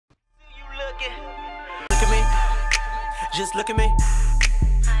looking. Look at me. Just look at me.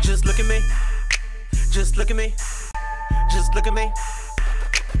 Just look at me. Just look at me. Just look at me.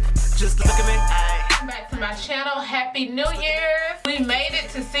 Just look at me. Welcome back to my channel. Happy New Year. We made it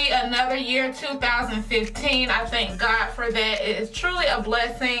to see another year, 2015. I thank God for that. It is truly a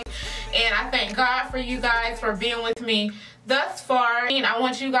blessing. And I thank God for you guys for being with me thus far. I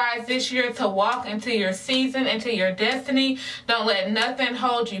want you guys this year to walk into your season, into your destiny. Don't let nothing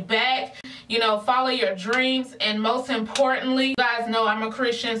hold you back. You know, follow your dreams. And most importantly, you guys know I'm a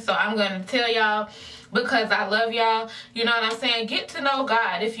Christian, so I'm going to tell y'all, because I love y'all, you know what I'm saying? Get to know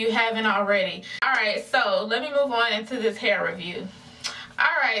God if you haven't already. Alright, so let me move on into this hair review.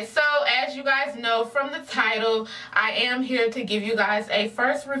 Alright, so as you guys know from the title, I am here to give you guys a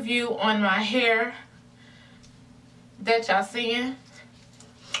first review on my hair that y'all seeing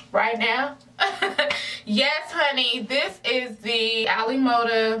right now. Yes, honey, this is the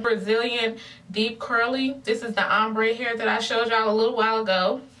Moda Brazilian Deep Curly. This is the ombre hair that I showed y'all a little while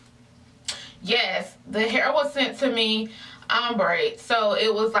ago. Yes, the hair was sent to me ombre, so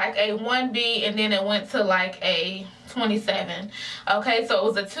it was like a 1B and then it went to like a 27. Okay, so it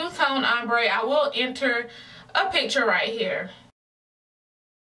was a two-tone ombre. I will enter a picture right here.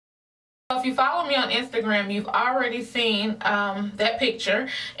 If you follow me on Instagram, you've already seen that picture,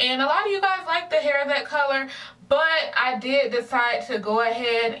 and a lot of you guys like the hair that color, but I did decide to go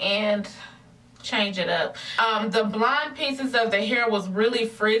ahead and change it up. The blonde pieces of the hair was really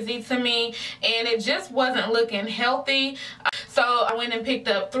frizzy to me, and it just wasn't looking healthy. So I went and picked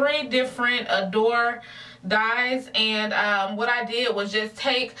up 3 different Adore dyes, and what I did was just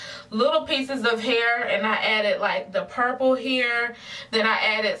take little pieces of hair and I added like the purple here, then I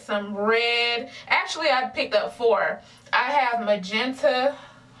added some red. Actually, I picked up 4. I have magenta,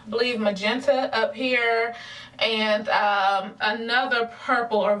 I believe magenta up here, and another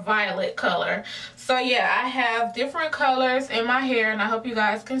purple or violet color. So yeah, I have different colors in my hair, and I hope you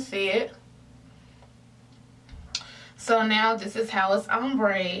guys can see it. So now this is how it's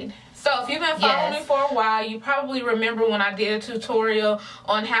ombre. So if you've been following me for a while, you probably remember when I did a tutorial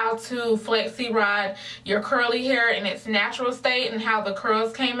on how to flexi rod your curly hair in its natural state and how the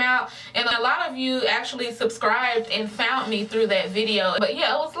curls came out. And a lot of you actually subscribed and found me through that video. But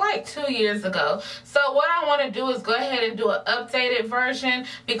yeah, it was like 2 years ago. So what I want to do is go ahead and do an updated version,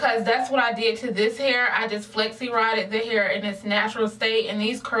 because that's what I did to this hair. I just flexi rodded the hair in its natural state, and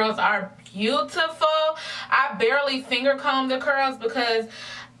these curls are beautiful. I barely finger comb the curls because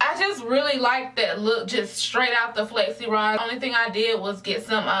I just really like that look, just straight out the flexi rod. The only thing I did was get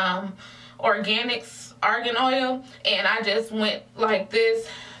some organics argan oil, and I just went like this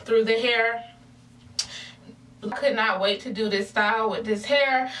through the hair. I could not wait to do this style with this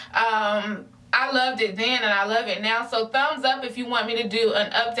hair. I loved it then and I love it now. So thumbs up if you want me to do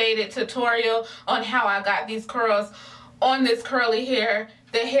an updated tutorial on how I got these curls on this curly hair.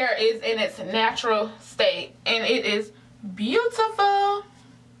 The hair is in its natural state and it is beautiful.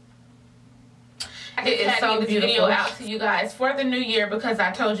 It is so beautiful. This video out to you guys for the new year, because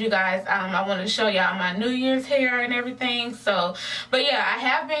I told you guys I wanted to show y'all my New Year's hair and everything. So, but yeah, I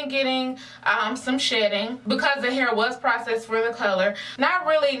have been getting some shedding because the hair was processed for the color. Not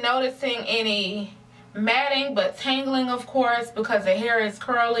really noticing any matting, but tangling, of course, because the hair is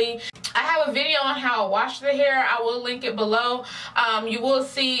curly. I have a video on how I wash the hair. I will link it below. You will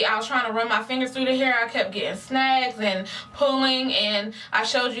see I was trying to run my fingers through the hair. I kept getting snags and pulling, and I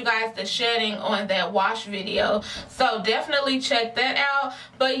showed you guys the shedding on that wash video. So definitely check that out.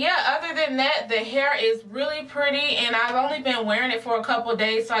 But yeah, other than that, the hair is really pretty, and I've only been wearing it for a couple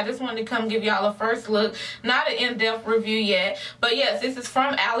days, so I just wanted to come give y'all a first look. Not an in-depth review yet, but yes, this is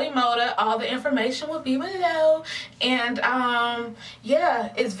from Moda. All the information will be below, and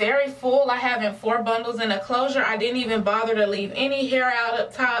yeah, it's very full. I have in 4 bundles in a closure. I didn't even bother to leave any hair out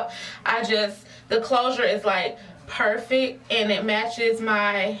up top. The closure is like perfect, and it matches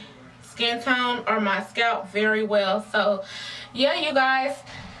my skin tone or my scalp very well. So yeah, you guys,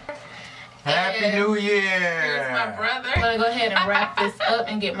 Happy New Year! Here's my brother. I'm gonna go ahead and wrap this up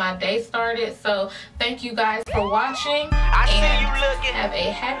and get my day started. So thank you guys for watching, and have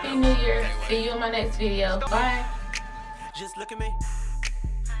a happy New Year. See you in my next video. Bye. Just look at me.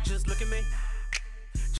 Just look at me.